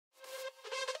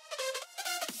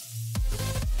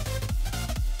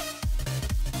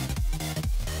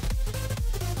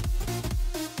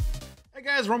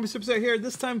Guys, Rumby Superstar here,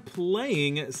 this time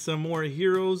playing some more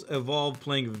Heroes Evolved,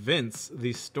 playing Vince,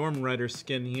 the Storm Rider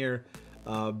skin here.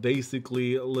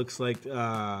 Basically looks like,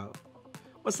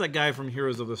 what's that guy from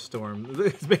Heroes of the Storm?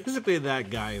 It's basically that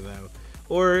guy though.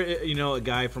 Or, you know, a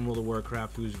guy from World of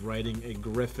Warcraft who's riding a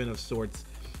griffin of sorts.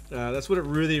 That's what it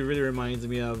really reminds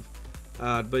me of.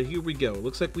 But here we go.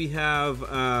 Looks like we have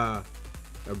a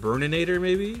Burninator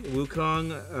maybe?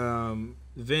 Wukong,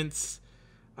 Vince.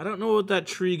 I don't know what that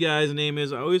tree guy's name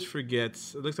is. I always forget.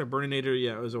 It looks like Burninator.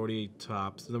 Yeah, it was already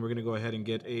top. So then we're going to go ahead and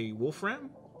get a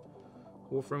Wolfram.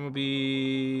 Wolfram would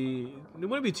be... It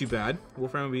wouldn't be too bad.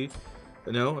 Wolfram would be...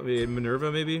 No, I mean,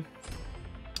 Minerva maybe?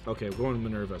 Okay, we're going to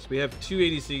Minerva. So we have two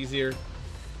ADCs here.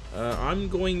 I'm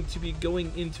going to be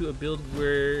going into a build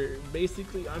where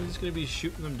basically I'm just going to be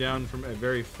shooting them down from a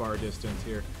very far distance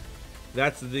here.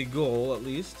 That's the goal, at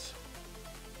least.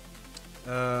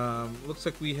 Looks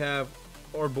like we have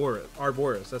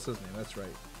Arboris, that's his name, that's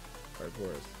right.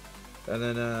 Arboris. And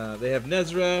then they have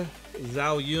Nezra,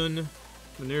 Zhao Yun,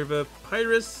 Minerva,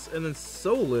 Pyrus, and then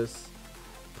Solus.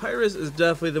 Pyrus is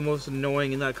definitely the most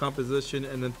annoying in that composition,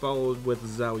 and then followed with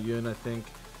Zhao Yun, I think.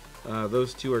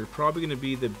 Those two are probably going to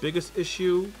be the biggest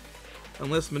issue.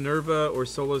 Unless Minerva or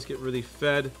Solus get really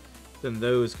fed, then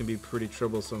those can be pretty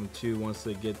troublesome too once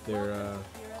they get their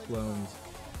clones.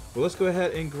 Well, let's go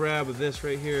ahead and grab this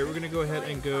right here. We're going to go ahead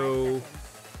and go...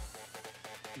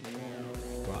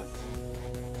 What?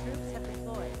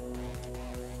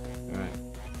 Alright.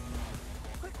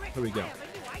 Here we go.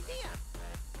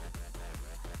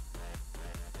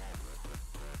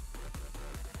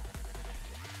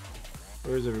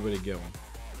 Where's everybody going?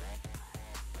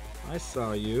 I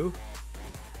saw you.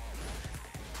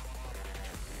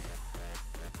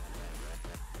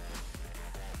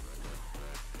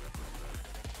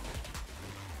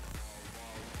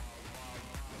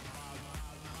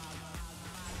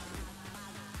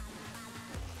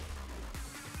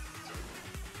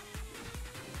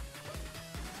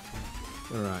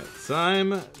 Alright,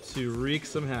 time to wreak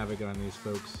some havoc on these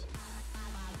folks.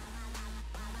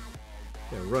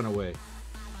 Yeah, run away.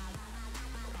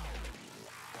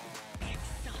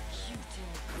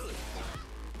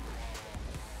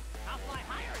 I'll fly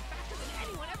higher and faster than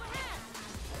anyone ever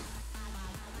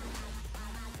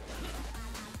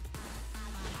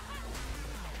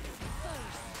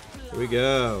has. Here we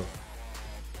go.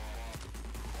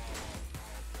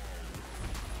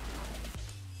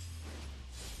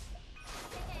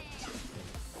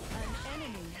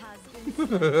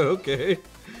 Okay.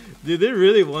 Dude, they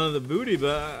really wanted the booty,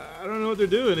 but I don't know what they're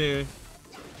doing here.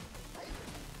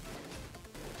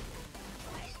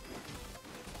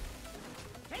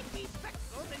 Take these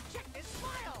spectacles and check this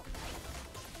smile.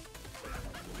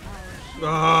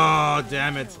 Oh,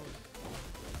 damn it.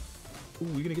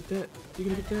 Ooh, you gonna get that? You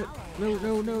gonna get that?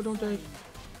 No, don't die.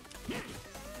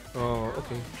 Oh,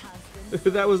 okay.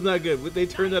 That was not good. They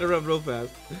turned that around real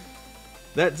fast.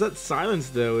 That silence,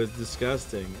 though, is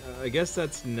disgusting. I guess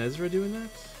that's Nezra doing that?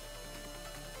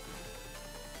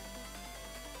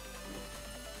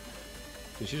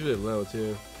 Dude, she's really low,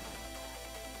 too.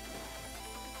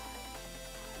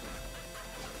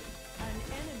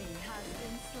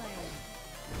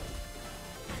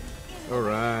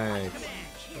 Alright.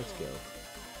 Let's go.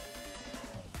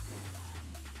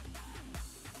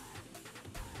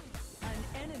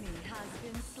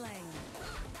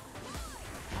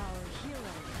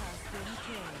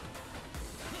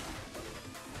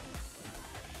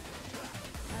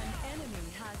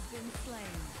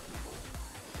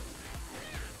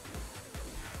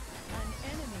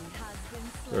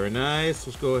 Very nice.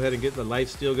 Let's go ahead and get the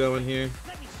lifesteal going here.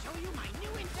 Let me show you my new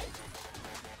invention.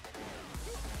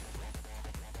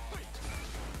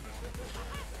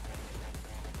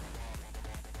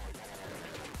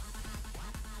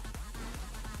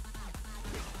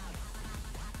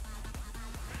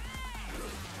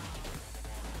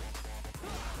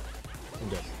 I'm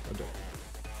dead.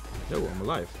 No, I'm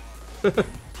alive.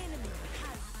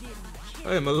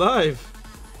 I am alive.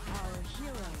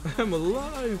 I'm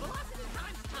alive.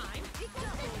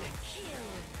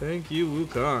 Thank you,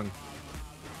 Wukong.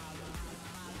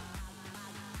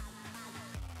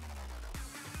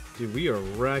 Dude, we are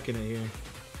wrecking it here.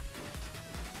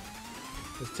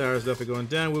 This tower's definitely going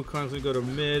down. Wukong's gonna go to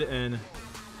mid and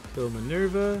kill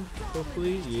Minerva,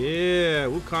 hopefully. Yeah,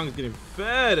 Wukong's getting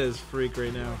fed as freak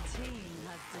right now.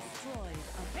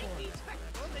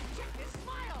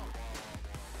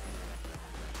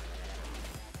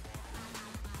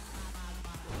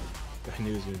 I knew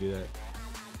he was gonna do that.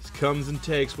 Just comes and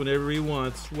takes whenever he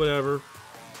wants, whatever.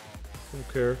 Don't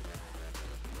care.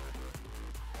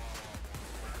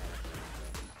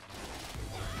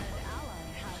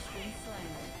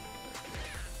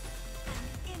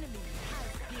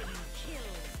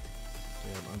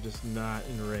 just not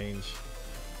in range.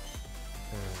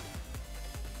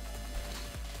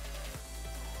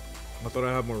 I thought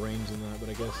I had more range than that, but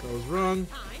I guess I was wrong.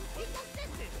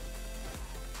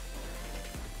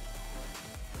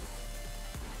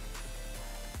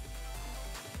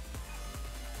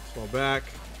 Fall back.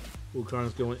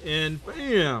 Wukong's going in.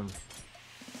 Bam!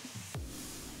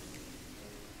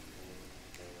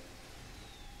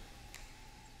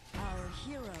 Our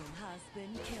hero has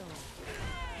been killed.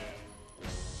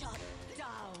 Shut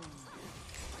down.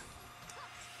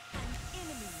 An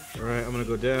enemy Alright, I'm gonna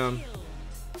go down. killed.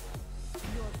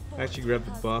 Your Actually grab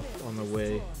the buff on the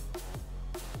way.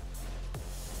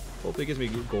 Hope it gives me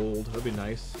gold. That'd be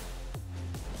nice.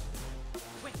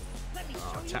 Wait, let me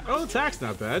show you. Oh, attack's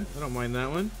not bad. I don't mind that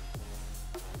one.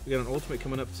 We got an ultimate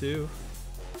coming up too.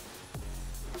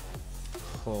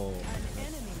 Oh, An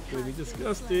enemy it's gonna be has been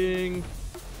disgusting.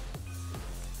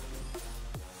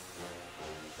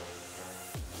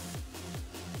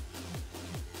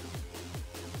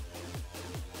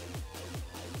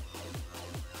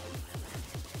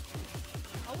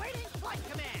 Awaiting flight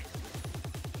command.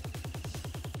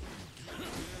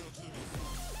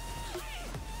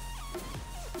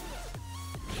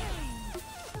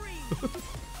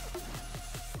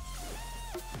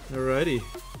 Alrighty. An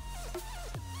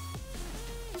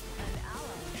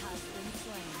ally has been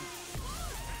slain.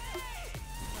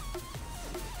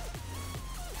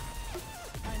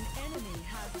 An enemy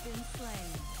has been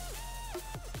slain.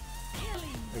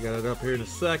 Killing. I got it up here in a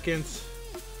second.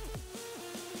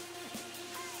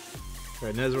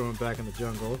 Alright, Nezra went back in the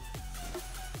jungle.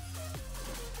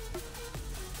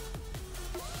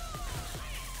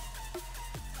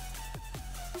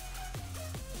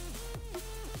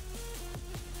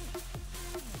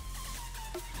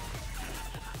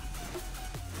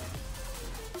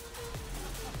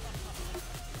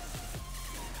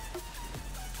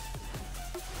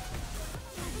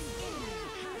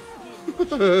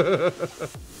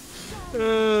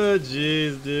 Oh,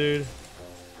 jeez, dude.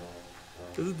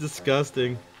 This is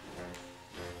disgusting.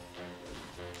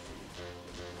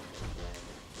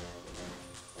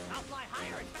 I'll fly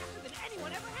higher and faster than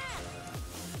anyone ever has.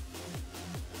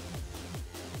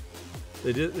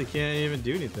 They can't even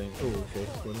do anything. Oh, okay.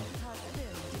 What's going on? Has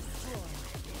been destroyed.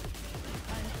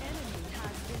 An enemy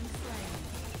has been slain.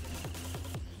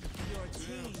 Your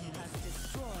team has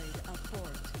destroyed a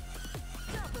fort.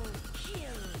 Double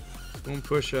kill. Gonna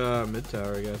push mid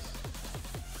tower, I guess.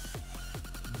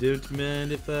 Don't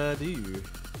mind if I do.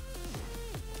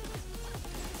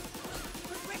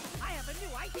 Quick, I have a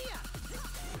new idea.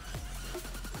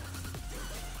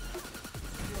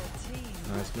 Your team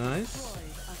Nice, has nice.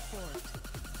 destroyed a fort.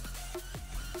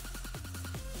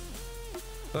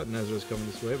 Thought Nezra was coming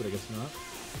this way, but I guess not.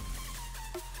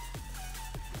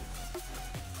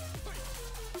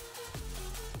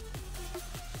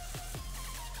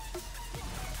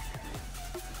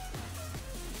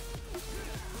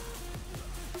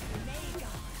 Mega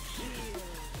kill.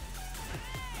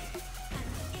 An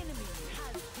enemy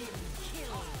has been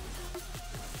killed.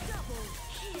 Double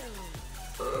kill.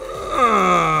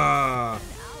 Ah! An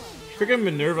ally Freaking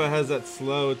Minerva has that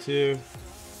slow too.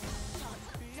 shut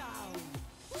down.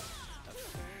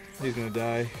 He's gonna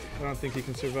die. I don't think he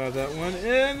can survive that one.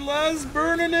 Unless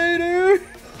Burninator!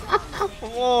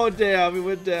 Oh damn, he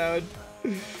went down.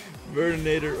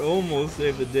 Burninator almost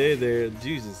saved the day there.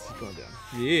 Jesus, he's going down.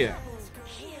 Yeah.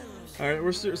 Kill. Alright,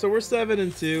 we're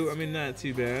 7-2. I mean, not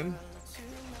too bad.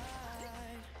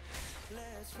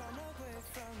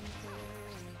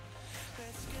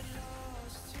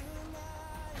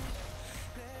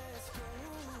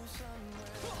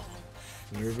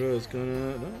 Minerva is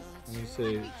gonna. No, I'm gonna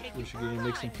say we should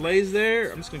make some plays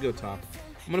there. I'm just gonna go top.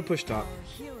 I'm gonna push top. Our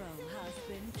hero has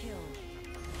been killed.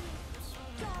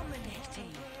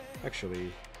 Dominating.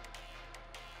 Actually,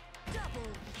 Double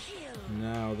kill.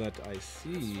 now that I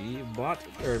see bot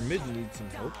or mid needs some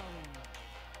help. Down.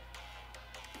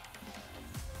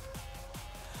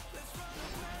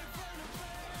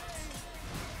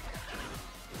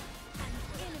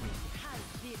 An enemy has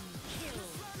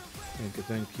been killed.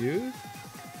 Thank you.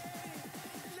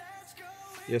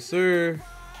 Yes, sir.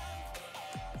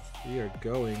 We are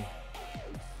going.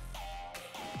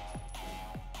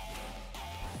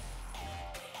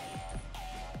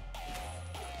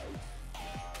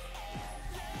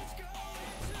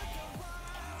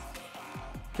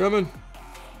 Coming.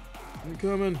 I'm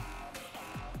coming. An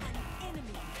enemy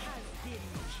has been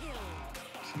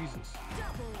killed. Jesus.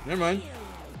 Double Never mind. kill.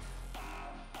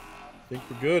 Think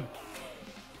we're good.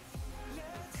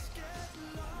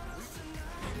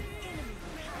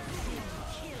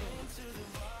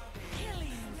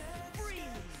 Killing spree.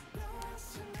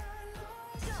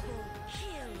 Double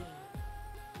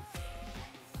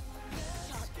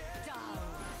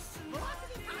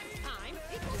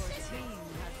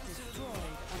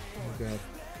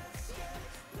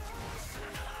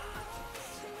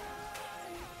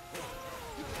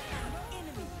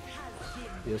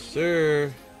Yes,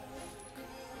 sir.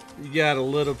 You got a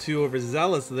little too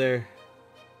overzealous there.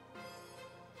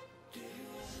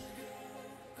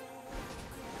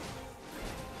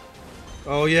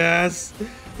 Oh, yes.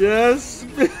 Yes.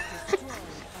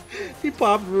 He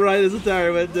popped right as the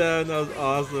tire went down. That was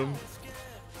awesome.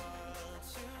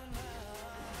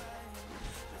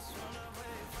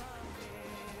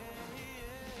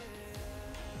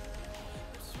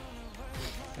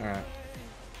 All right.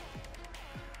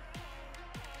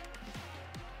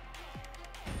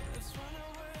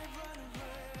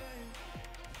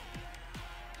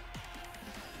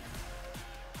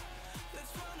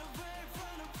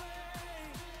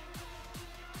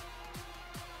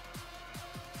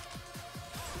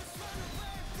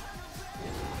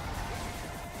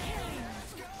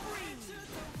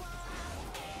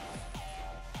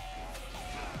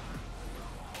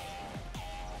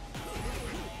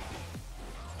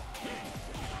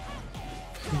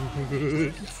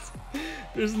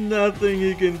 There's nothing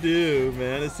you can do,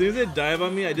 man. As soon as they dive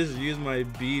on me, I just use my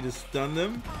B to stun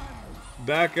them,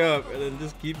 back up, and then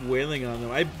just keep wailing on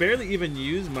them. I barely even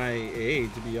use my A,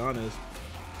 to be honest.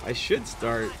 I should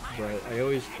start, but I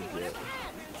always forget.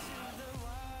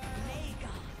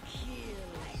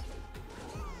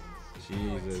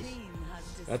 Jesus.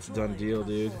 That's a done deal,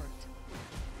 dude.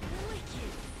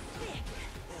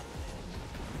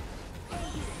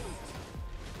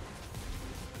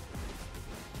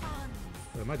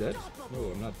 Am I dead? No,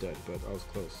 I'm not dead, but I was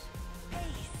close.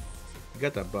 I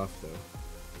got that buff, though.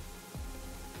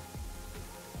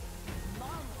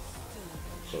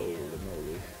 Holy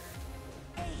moly.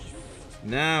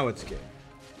 Now it's game.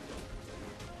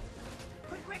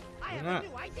 Quick, I have a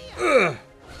new idea.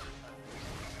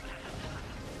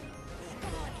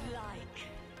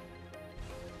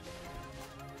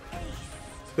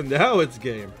 Ugh. Now it's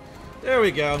game. There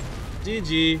we go.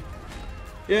 GG.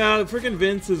 Yeah, freaking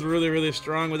Vince is really, really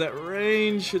strong with that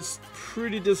range. It's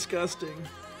pretty disgusting.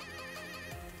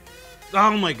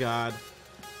 Oh my god.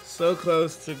 So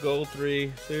close to goal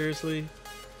 3. Seriously?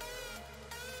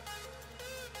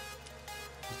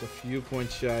 Just a few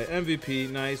points shy. MVP,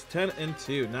 nice. 10 and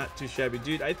 2. Not too shabby.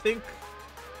 Dude, I think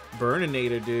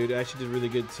Burninator, dude, actually did really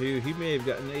good too. He may have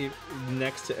gotten a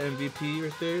next to MVP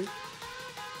right there.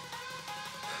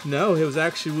 No, it was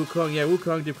actually Wukong. Yeah,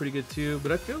 Wukong did pretty good too.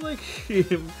 But I feel like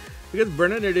because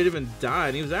Burninator didn't even die,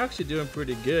 and he was actually doing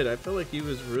pretty good. I feel like he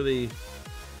was really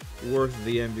worth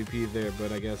the MVP there,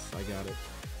 but I guess I got it.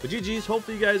 But GG's,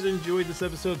 hopefully you guys enjoyed this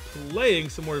episode playing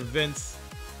some more Vince.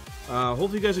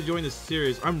 Hopefully you guys are enjoying this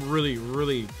series. I'm really,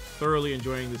 really thoroughly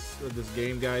enjoying this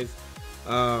game, guys.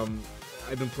 I've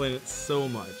been playing it so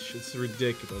much. It's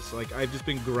ridiculous. Like, I've just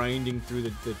been grinding through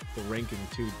the ranking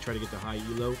to try to get the high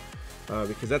elo.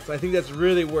 Because I think that's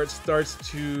really where it starts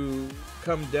to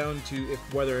come down to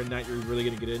whether or not you're really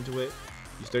going to get into it.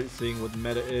 You start seeing what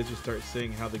meta is. You start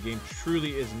seeing how the game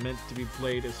truly is meant to be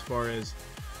played as far as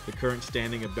the current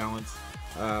standing of balance.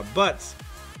 But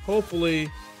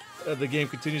hopefully the game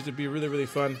continues to be really, really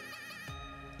fun,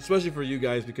 especially for you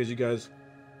guys, because you guys,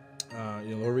 you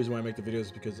know, the whole reason why I make the videos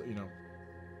is because, you know,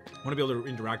 I want to be able to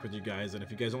interact with you guys, and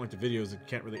if you guys don't like the videos, you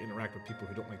can't really interact with people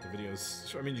who don't like the videos.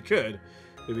 So, I mean, you could.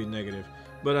 It would be negative.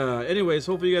 But anyways,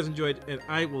 hopefully you guys enjoyed, and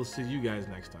I will see you guys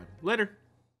next time. Later.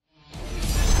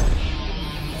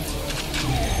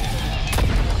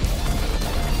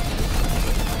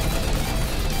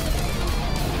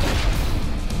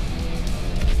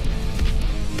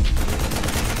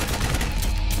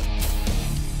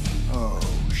 Oh,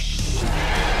 shit.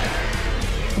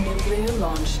 Nuclear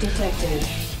launch detected.